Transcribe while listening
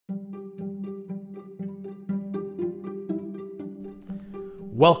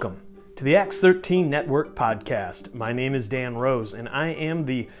Welcome to the Acts 13 Network podcast. My name is Dan Rose, and I am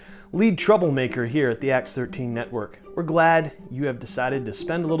the lead troublemaker here at the Acts 13 Network. We're glad you have decided to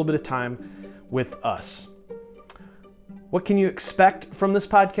spend a little bit of time with us. What can you expect from this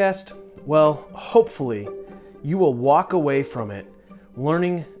podcast? Well, hopefully you will walk away from it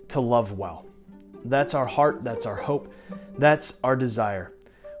learning to love well. That's our heart, that's our hope, that's our desire.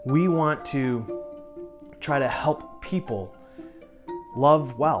 We want to try to help people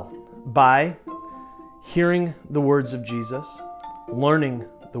love well by hearing the words of Jesus, learning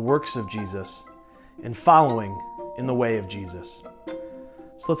the works of Jesus, and following in the way of Jesus.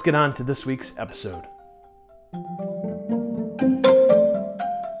 So let's get on to this week's episode.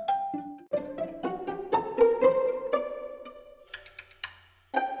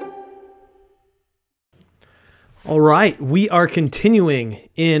 All right, we are continuing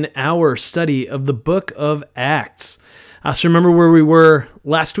in our study of the book of Acts. So remember where we were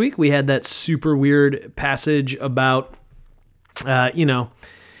last week? We had that super weird passage about, Ananias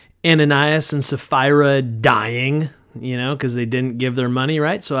and Sapphira dying, because they didn't give their money,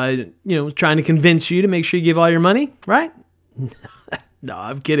 right? So I, was trying to convince you to make sure you give all your money, right? No,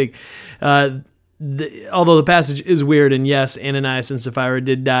 I'm kidding. Although the passage is weird, and yes, Ananias and Sapphira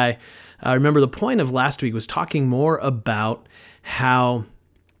did die. Remember, the point of last week was talking more about how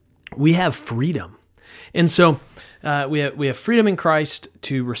we have freedom. And so we have freedom in Christ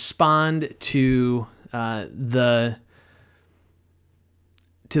to respond to the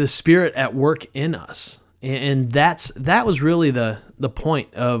Spirit at work in us. And that was really the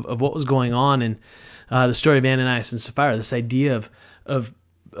point of what was going on in the story of Ananias and Sapphira, this idea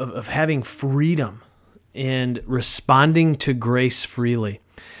of having freedom and responding to grace freely.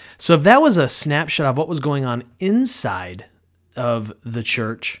 So if that was a snapshot of what was going on inside of the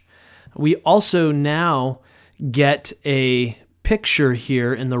church, we also now get a picture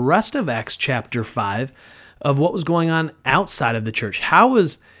here in the rest of Acts chapter 5 of what was going on outside of the church. How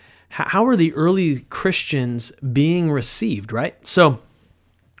were the early Christians being received, right? So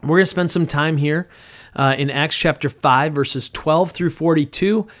we're going to spend some time here in Acts chapter 5, verses 12 through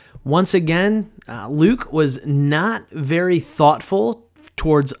 42. Once again, Luke was not very thoughtful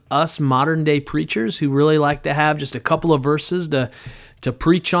towards us modern day preachers who really like to have just a couple of verses to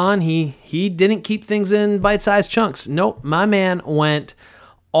preach on. He didn't keep things in bite-sized chunks. Nope, my man went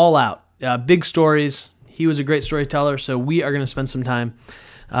all out. Big stories. He was a great storyteller, so we are going to spend some time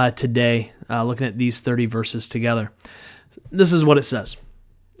today looking at these 30 verses together. This is what it says.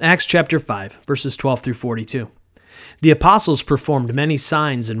 Acts chapter 5, verses 12 through 42. The apostles performed many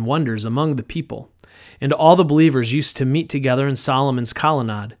signs and wonders among the people, and all the believers used to meet together in Solomon's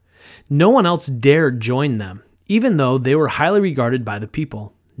colonnade. No one else dared join them, even though they were highly regarded by the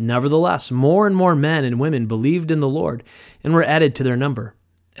people. Nevertheless, more and more men and women believed in the Lord and were added to their number.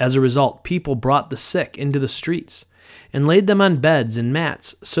 As a result, people brought the sick into the streets and laid them on beds and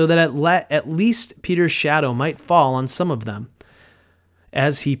mats, so that at least Peter's shadow might fall on some of them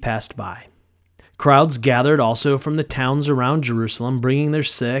as he passed by. Crowds gathered also from the towns around Jerusalem, bringing their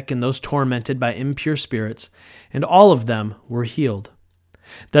sick and those tormented by impure spirits, and all of them were healed.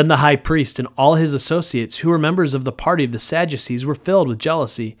 Then the high priest and all his associates, who were members of the party of the Sadducees, were filled with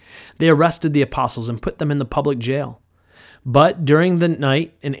jealousy. They arrested the apostles and put them in the public jail. But during the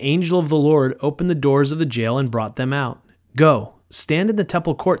night, an angel of the Lord opened the doors of the jail and brought them out. "Go, stand in the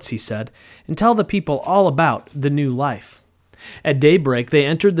temple courts," he said, "and tell the people all about the new life." At daybreak, they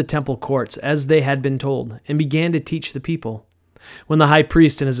entered the temple courts as they had been told, and began to teach the people. When the high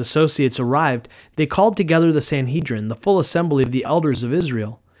priest and his associates arrived, they called together the Sanhedrin, the full assembly of the elders of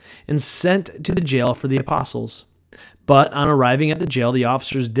Israel, and sent to the jail for the apostles. But on arriving at the jail, the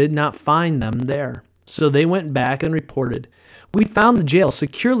officers did not find them there. So they went back and reported, "We found the jail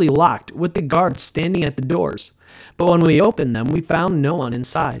securely locked, with the guards standing at the doors. But when we opened them, we found no one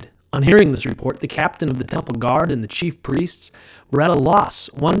inside." On hearing this report, the captain of the temple guard and the chief priests were at a loss,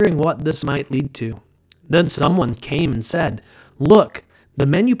 wondering what this might lead to. Then someone came and said, "Look, the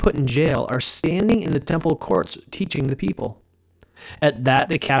men you put in jail are standing in the temple courts teaching the people." At that,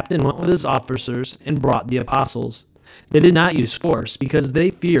 the captain went with his officers and brought the apostles. They did not use force because they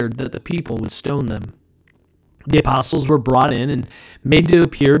feared that the people would stone them. The apostles were brought in and made to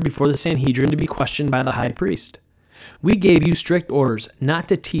appear before the Sanhedrin to be questioned by the high priest. "We gave you strict orders not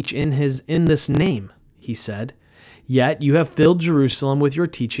to teach in this name," he said. "Yet you have filled Jerusalem with your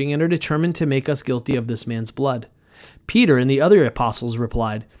teaching and are determined to make us guilty of this man's blood." Peter and the other apostles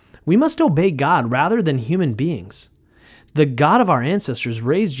replied, "We must obey God rather than human beings." The God of our ancestors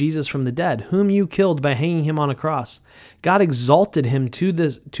raised Jesus from the dead, whom you killed by hanging him on a cross. God exalted him to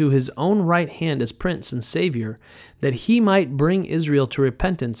his own right hand as Prince and Savior, that he might bring Israel to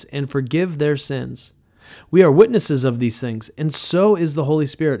repentance and forgive their sins. We are witnesses of these things, and so is the Holy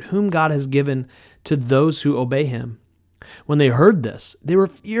Spirit, whom God has given to those who obey him." When they heard this, they were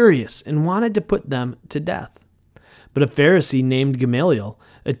furious and wanted to put them to death. But a Pharisee named Gamaliel,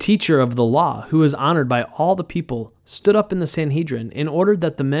 a teacher of the law, who was honored by all the people, stood up in the Sanhedrin and ordered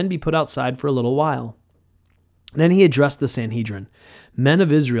that the men be put outside for a little while. Then he addressed the Sanhedrin. "Men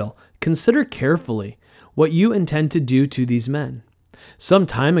of Israel, consider carefully what you intend to do to these men. Some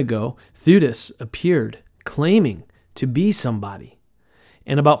time ago, Theudas appeared, claiming to be somebody,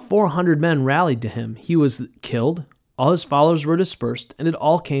 and about 400 men rallied to him. He was killed, all his followers were dispersed, and it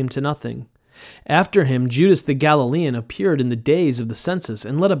all came to nothing. After him, Judas the Galilean appeared in the days of the census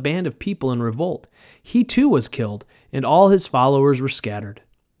and led a band of people in revolt. He too was killed, and all his followers were scattered.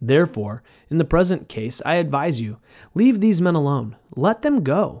 Therefore, in the present case, I advise you, leave these men alone. Let them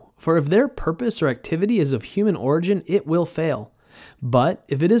go, for if their purpose or activity is of human origin, it will fail. But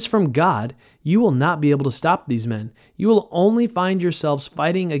if it is from God, you will not be able to stop these men. You will only find yourselves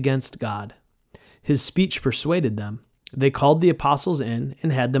fighting against God." His speech persuaded them. They called the apostles in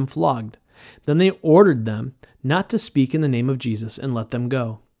and had them flogged. Then they ordered them not to speak in the name of Jesus and let them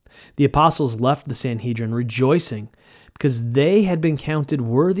go. The apostles left the Sanhedrin rejoicing because they had been counted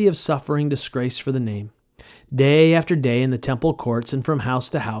worthy of suffering disgrace for the name. Day after day in the temple courts and from house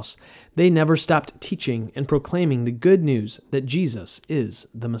to house, they never stopped teaching and proclaiming the good news that Jesus is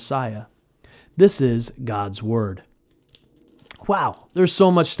the Messiah. This is God's word. Wow, there's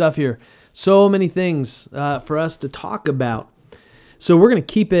so much stuff here. So many things for us to talk about. So we're going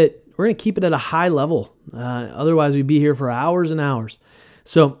to keep it at a high level. Otherwise, we'd be here for hours and hours.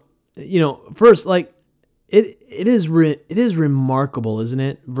 So, first, it is remarkable, isn't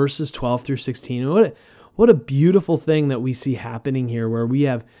it? Verses 12 through 16. What a beautiful thing that we see happening here, where you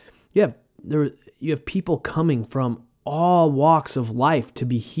have people coming from all walks of life to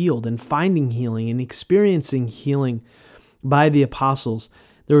be healed and finding healing and experiencing healing by the apostles.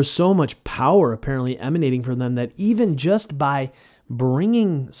 There was so much power apparently emanating from them that even just by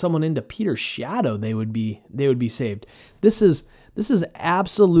bringing someone into Peter's shadow, they would be saved. This is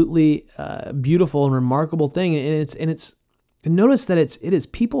absolutely beautiful and remarkable thing, and notice that it is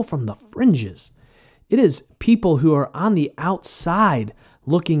people from the fringes. It is people who are on the outside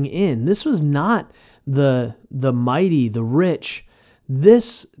looking in. This was not the mighty, the rich.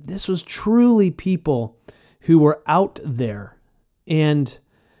 This was truly people who were out there and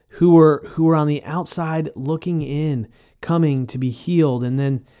who were on the outside looking in, coming to be healed, and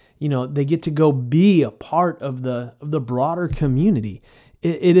then they get to go be a part of the broader community.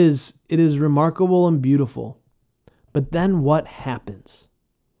 It is remarkable and beautiful. But then what happens?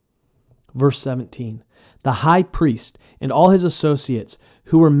 Verse 17, the high priest and all his associates,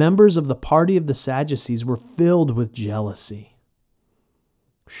 who were members of the party of the Sadducees, were filled with jealousy.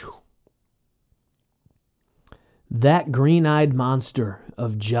 Whew. That green-eyed monster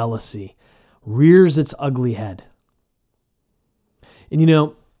of jealousy rears its ugly head.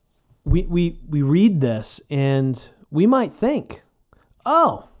 And we read this and we might think,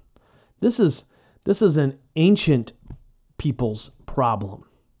 oh, this is an ancient people's problem,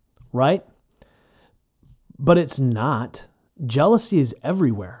 right? But it's not. Jealousy is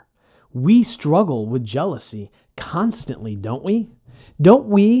everywhere. We struggle with jealousy constantly, don't we? Don't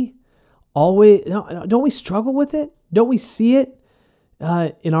we struggle with it? Don't we see it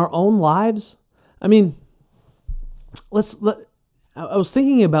in our own lives? I mean, I was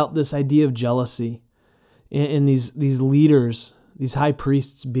thinking about this idea of jealousy and these leaders, these high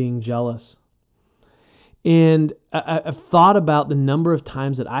priests being jealous. And I've thought about the number of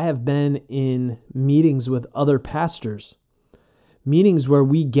times that I have been in meetings with other pastors, meetings where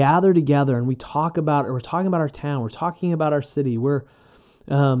we gather together and we're talking about our town, we're talking about our city, we're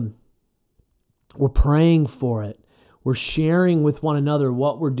praying for it, we're sharing with one another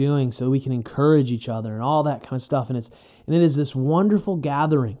what we're doing so we can encourage each other and all that kind of stuff. And it is this wonderful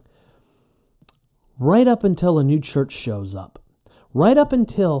gathering right up until a new church shows up. Right up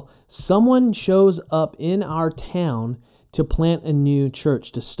until someone shows up in our town to plant a new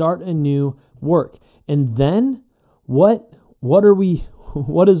church, to start a new work. And then what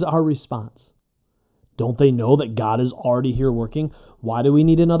is our response? Don't they know that God is already here working? Why do we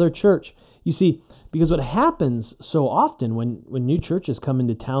need another church? You see, because what happens so often when new churches come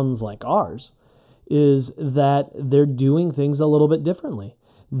into towns like ours is that they're doing things a little bit differently.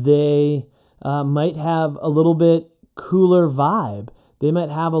 They might have a little bit cooler vibe. They might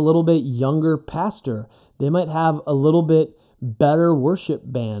have a little bit younger pastor. They might have a little bit better worship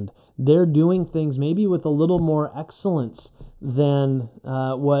band. They're doing things maybe with a little more excellence than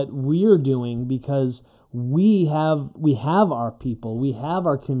what we're doing, because we have our people, we have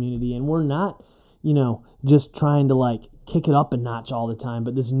our community, and we're not, just trying to like kick it up a notch all the time.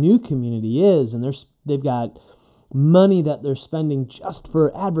 But this new community is, and they've got money that they're spending just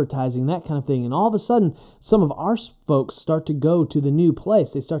for advertising, that kind of thing. And all of a sudden, some of our folks start to go to the new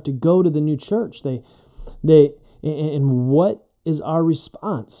place. They start to go to the new church. And what is our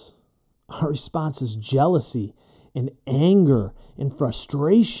response? Our response is jealousy and anger and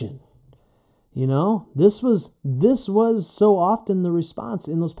frustration. This was so often the response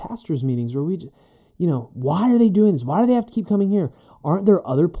in those pastors' meetings where why are they doing this? Why do they have to keep coming here? Aren't there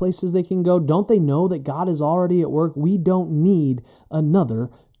other places they can go? Don't they know that God is already at work? We don't need another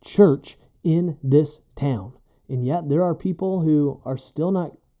church in this town. And yet there are people who are still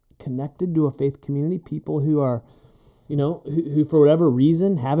not connected to a faith community, people who are, who for whatever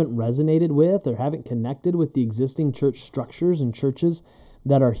reason haven't resonated with or haven't connected with the existing church structures and churches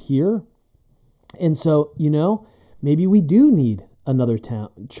that are here. And so, maybe we do need another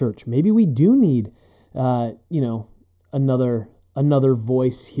church. Maybe we do need, another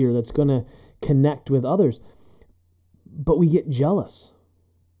voice here that's going to connect with others. But we get jealous.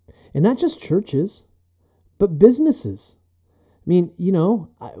 And not just churches, but businesses. I mean,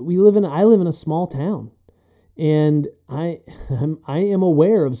 I live in a small town, and I am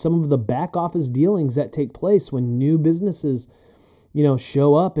aware of some of the back office dealings that take place when new businesses,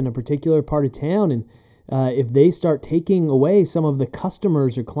 show up in a particular part of town, and if they start taking away some of the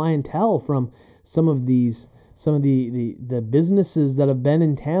customers or clientele from some of the businesses that have been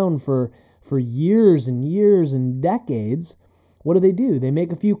in town for years and years and decades, what do? They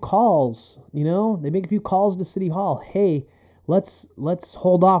make a few calls, they make a few calls to City Hall. Hey, let's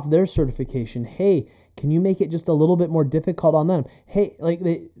hold off their certification. Hey, can you make it just a little bit more difficult on them? Hey, like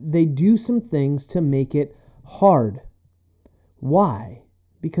they do some things to make it hard. Why?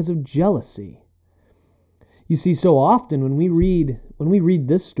 Because of jealousy. You see, so often when we read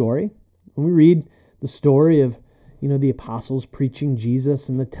this story, when we read the story of, the apostles preaching Jesus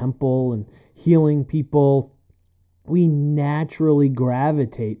in the temple and healing people, we naturally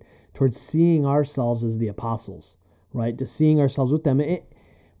gravitate towards seeing ourselves as the apostles, right? To seeing ourselves with them,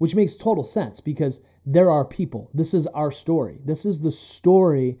 which makes total sense because they're our people. This is our story. This is the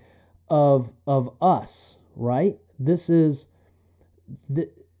story of us, right?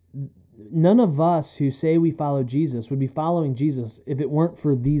 None of us who say we follow Jesus would be following Jesus if it weren't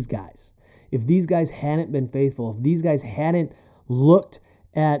for these guys. If these guys hadn't been faithful, if these guys hadn't looked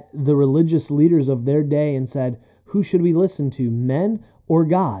at the religious leaders of their day and said, who should we listen to, men or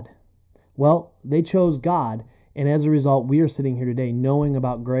God? Well, they chose God, and as a result, we are sitting here today knowing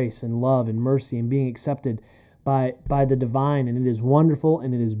about grace and love and mercy and being accepted by the divine, and it is wonderful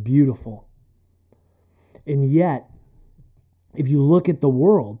and it is beautiful. And yet, if you look at the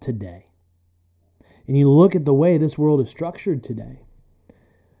world today, and you look at the way this world is structured today,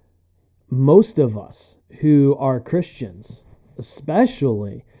 most of us who are Christians,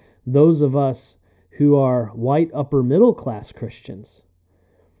 especially those of us who are white upper middle class Christians,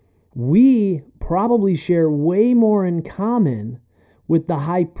 we probably share way more in common with the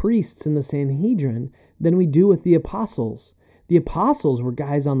high priests in the Sanhedrin than we do with the apostles. The apostles were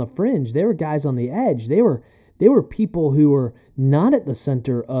guys on the fringe. They were guys on the edge. They were people who were not at the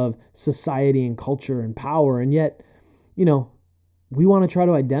center of society and culture and power. And yet, we want to try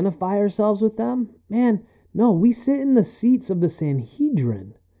to identify ourselves with them. Man, no, we sit in the seats of the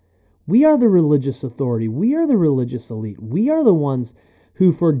Sanhedrin. We are the religious authority. We are the religious elite. We are the ones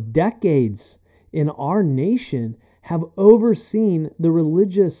who for decades in our nation have overseen the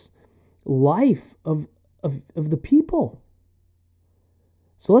religious life of the people.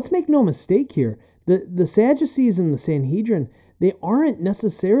 So let's make no mistake here. The Sadducees and the Sanhedrin, they aren't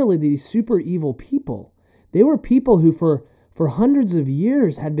necessarily these super evil people. They were people who for hundreds of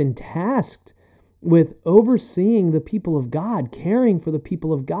years had been tasked with overseeing the people of God, caring for the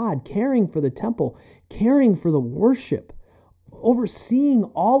people of God, caring for the temple, caring for the worship, overseeing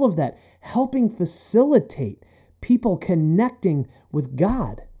all of that, helping facilitate people connecting with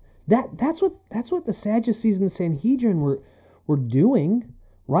God. That's what the Sadducees and the Sanhedrin were doing,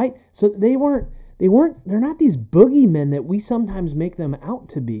 right? So they're not these boogeymen that we sometimes make them out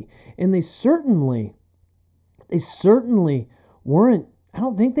to be. And they certainly weren't, I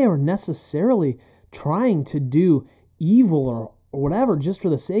don't think they were necessarily trying to do evil or whatever just for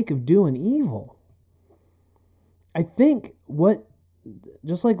the sake of doing evil. I think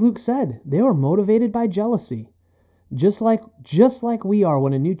just like Luke said, they were motivated by jealousy. Just like we are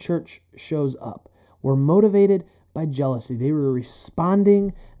when a new church shows up. were motivated by jealousy. They were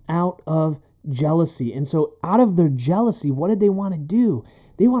responding out of jealousy. And so out of their jealousy, what did they want to do?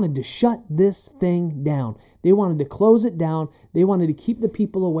 They wanted to shut this thing down. They wanted to close it down. They wanted to keep the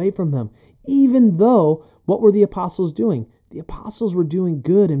people away from them. Even though, what were the apostles doing? The apostles were doing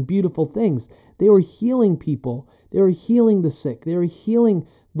good and beautiful things. They were healing people. They were healing the sick. They were healing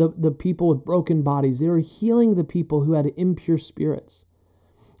the people with broken bodies. They were healing the people who had impure spirits.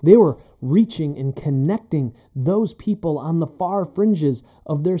 They were reaching and connecting those people on the far fringes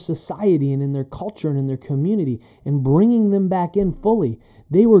of their society and in their culture and in their community and bringing them back in fully.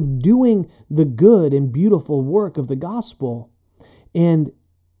 They were doing the good and beautiful work of the gospel. And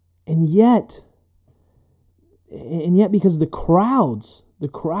yet because the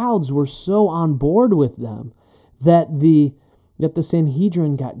crowds were so on board with them that the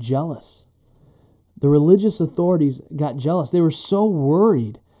Sanhedrin got jealous. The religious authorities got jealous. They were so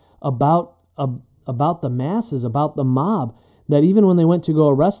worried about the masses, about the mob, that even when they went to go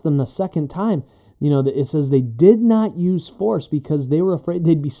arrest them the second time, it says they did not use force because they were afraid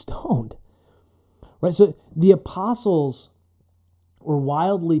they'd be stoned. Right? So the apostles were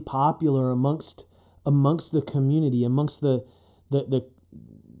wildly popular amongst the community, amongst the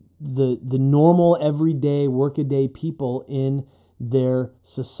normal everyday workaday people in their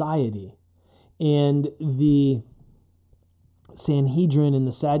society. And the Sanhedrin and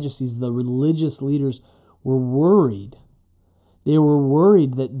the Sadducees, the religious leaders, were worried. They were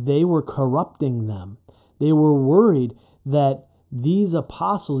worried that they were corrupting them. They were worried that these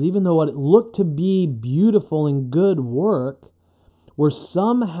apostles, even though it looked to be beautiful and good work, were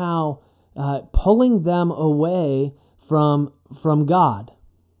somehow pulling them away from God.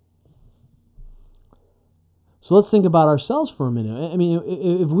 So let's think about ourselves for a minute. I mean,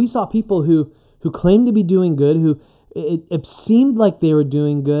 if we saw people who claimed to be doing good, who it seemed like they were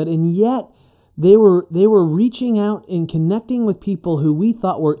doing good, and yet they were reaching out and connecting with people who we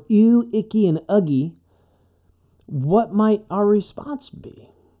thought were ew, icky, and uggy, what might our response be?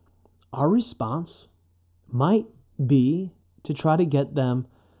 Our response might be to try to get them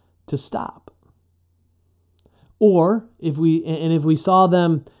to stop. Or if we saw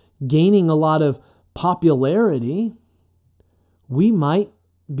them gaining a lot of popularity, we might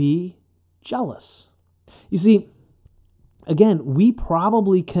be jealous. You see, again, we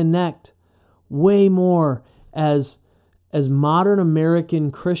probably connect way more as modern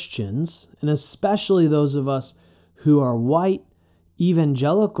American Christians, and especially those of us who are white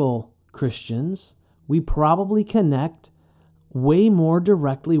evangelical Christians, we probably connect way more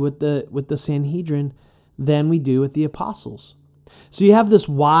directly with the Sanhedrin than we do with the apostles. So you have this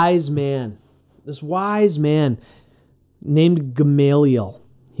wise man named Gamaliel.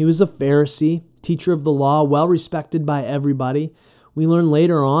 He was a Pharisee, teacher of the law, well respected by everybody. We learn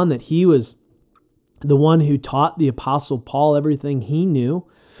later on that he was the one who taught the apostle Paul everything he knew.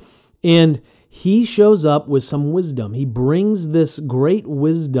 And he shows up with some wisdom. He brings this great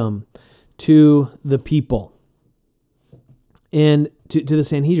wisdom to the people and to the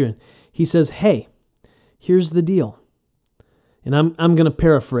Sanhedrin. He says, hey, here's the deal. And I'm going to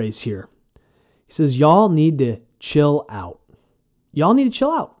paraphrase here. He says, y'all need to chill out. Y'all need to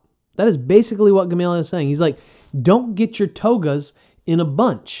chill out. That is basically what Gamaliel is saying. He's like, don't get your togas in a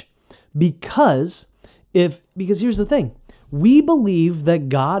bunch. Because here's the thing. We believe that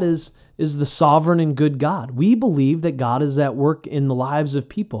God is the sovereign and good God. We believe that God is at work in the lives of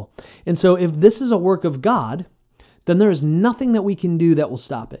people. And so if this is a work of God, then there is nothing that we can do that will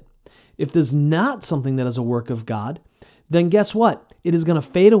stop it. If there's not something that is a work of God, then guess what? It is going to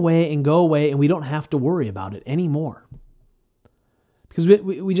fade away and go away, and we don't have to worry about it anymore. Because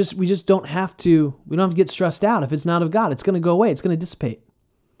we just don't have to get stressed out. If it's not of God, it's going to go away. It's going to dissipate.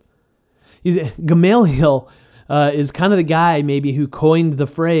 Gamaliel is kind of the guy maybe who coined the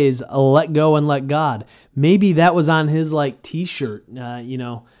phrase "let go and let God." Maybe that was on his T-shirt,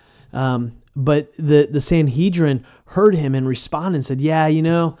 But the Sanhedrin heard him and responded and said, "Yeah,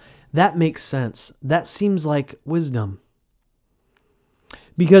 that makes sense. That seems like wisdom."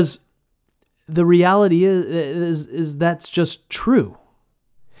 Because the reality is that's just true.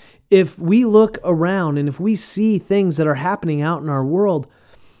 If we look around and if we see things that are happening out in our world,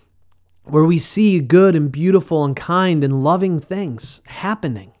 where we see good and beautiful and kind and loving things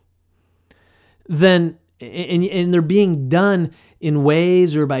happening, then and they're being done in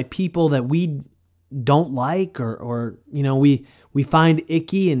ways or by people that we don't like or we find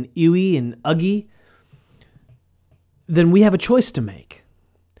icky and ewy and uggy, then we have a choice to make.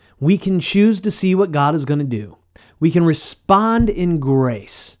 We can choose to see what God is going to do. We can respond in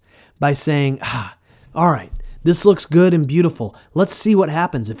grace by saying, all right, This looks good and beautiful. Let's see what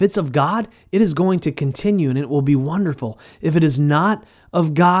happens. If it's of God, it is going to continue and it will be wonderful. If it is not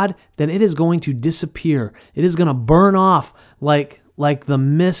of God, then it is going to disappear. It is going to burn off like the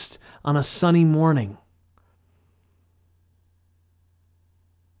mist on a sunny morning.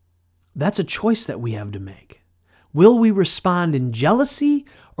 That's a choice that we have to make. Will we respond in jealousy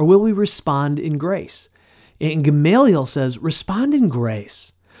or will we respond in grace? And Gamaliel says, respond in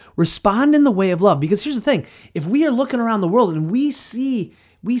grace. Respond in the way of love. Because here's the thing. If we are looking around the world and we see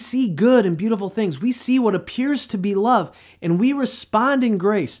good and beautiful things, we see what appears to be love, and we respond in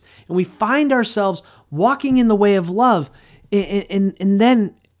grace, and we find ourselves walking in the way of love, and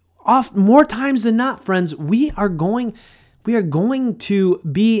then more times than not, friends, we are going to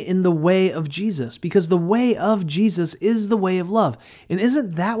be in the way of Jesus, because the way of Jesus is the way of love. And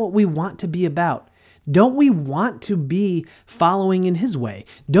isn't that what we want to be about? Don't we want to be following in his way?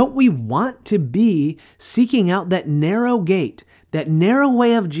 Don't we want to be seeking out that narrow gate, that narrow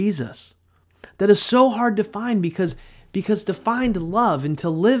way of Jesus that is so hard to find, because to find love and to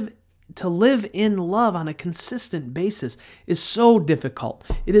live in love on a consistent basis is so difficult.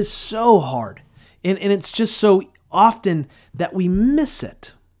 It is so hard. And it's just so often that we miss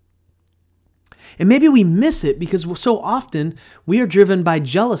it. And maybe we miss it because so often we are driven by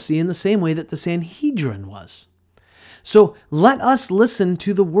jealousy in the same way that the Sanhedrin was. So let us listen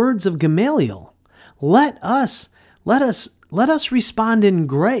to the words of Gamaliel. Let us respond in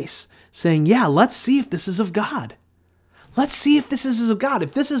grace, saying, yeah, let's see if this is of God. Let's see if this is of God.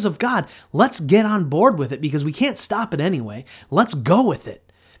 If this is of God, let's get on board with it, because we can't stop it anyway. Let's go with it,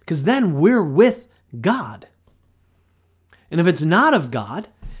 because then we're with God. And if it's not of God,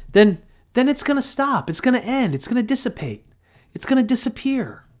 then it's going to stop. It's going to end. It's going to dissipate. It's going to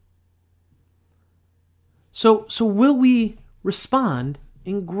disappear. So will we respond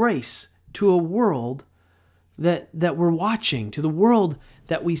in grace to a world that we're watching, to the world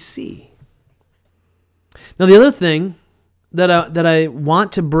that we see? Now, the other thing that I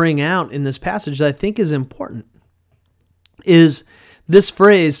want to bring out in this passage that I think is important is this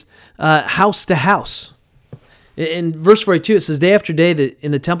phrase, house to house. In verse 42, it says, day after day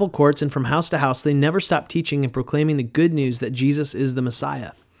in the temple courts and from house to house, they never stopped teaching and proclaiming the good news that Jesus is the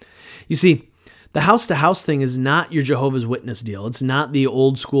Messiah. You see, the house-to-house thing is not your Jehovah's Witness deal. It's not the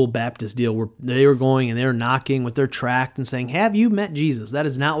old school Baptist deal where they were going and they were knocking with their tract and saying, have you met Jesus? That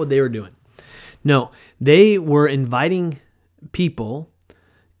is not what they were doing. No, they were inviting people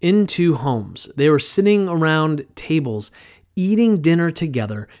into homes. They were sitting around tables, eating dinner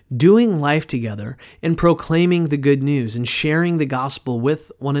together, doing life together, and proclaiming the good news and sharing the gospel with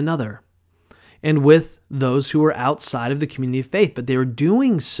one another and with those who were outside of the community of faith. But they were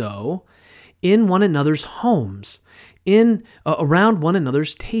doing so in one another's homes, around one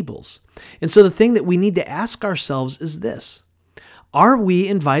another's tables. And so the thing that we need to ask ourselves is this: are we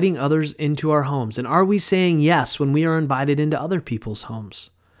inviting others into our homes? And are we saying yes when we are invited into other people's homes?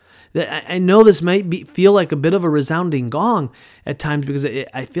 I know this might feel like a bit of a resounding gong at times, because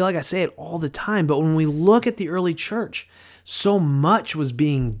I feel like I say it all the time. But when we look at the early church, so much was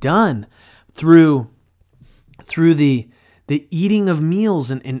being done through the eating of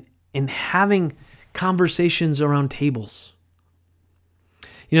meals and having conversations around tables.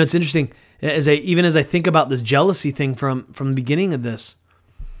 You know, it's interesting, as I think about this jealousy thing from the beginning of this,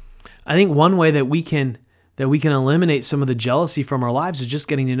 I think one way that we can eliminate some of the jealousy from our lives is just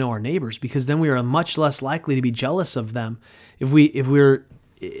getting to know our neighbors, because then we are much less likely to be jealous of them if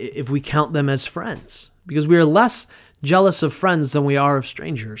we count them as friends, because we are less jealous of friends than we are of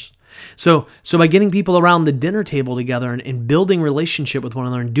strangers. So by getting people around the dinner table together and building relationship with one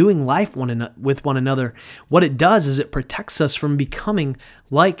another and doing life with one another, what it does is it protects us from becoming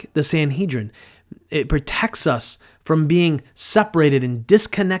like the Sanhedrin. It protects us from being separated and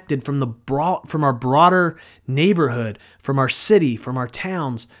disconnected from our broader neighborhood, from our city, from our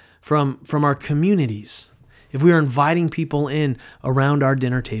towns, from our communities, if we are inviting people in around our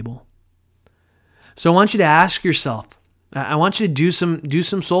dinner table. So I want you to ask yourself, I want you to do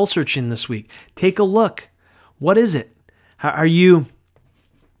some soul searching this week. Take a look. What is it? How are you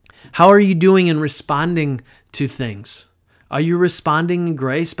doing in responding to things? Are you responding in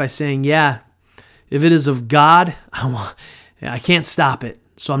grace by saying, yeah, if it is of God, I can't stop it,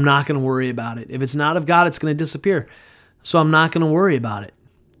 so I'm not going to worry about it. If it's not of God, it's going to disappear, so I'm not going to worry about it.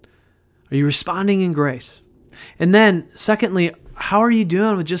 Are you responding in grace? And then, secondly, how are you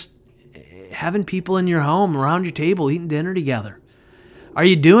doing with just having people in your home, around your table, eating dinner together? Are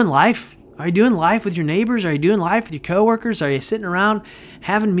you doing life? Are you doing life with your neighbors? Are you doing life with your coworkers? Are you sitting around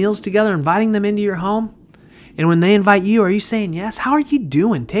having meals together, inviting them into your home? And when they invite you, are you saying yes? How are you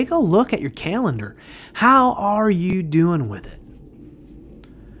doing? Take a look at your calendar. How are you doing with it?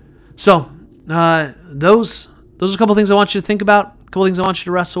 So, those are a couple things I want you to think about, a couple things I want you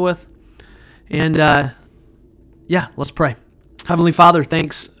to wrestle with. And let's pray. Heavenly Father,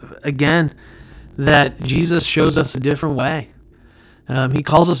 thanks again that Jesus shows us a different way. He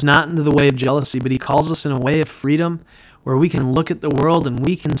calls us not into the way of jealousy, but he calls us in a way of freedom where we can look at the world and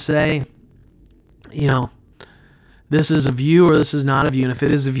we can say, this is of you or this is not of you. And if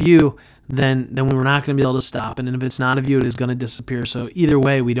it is of you, then we're not going to be able to stop. And if it's not of you, it is going to disappear. So either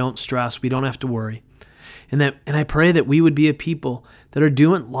way, we don't stress. We don't have to worry. And I pray that we would be a people that are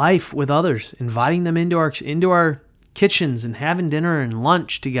doing life with others, inviting them into our kitchens and having dinner and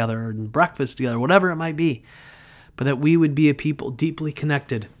lunch together and breakfast together, whatever it might be. But that we would be a people deeply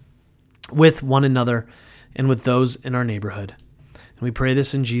connected with one another and with those in our neighborhood. And we pray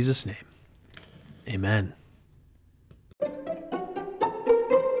this in Jesus' name. Amen.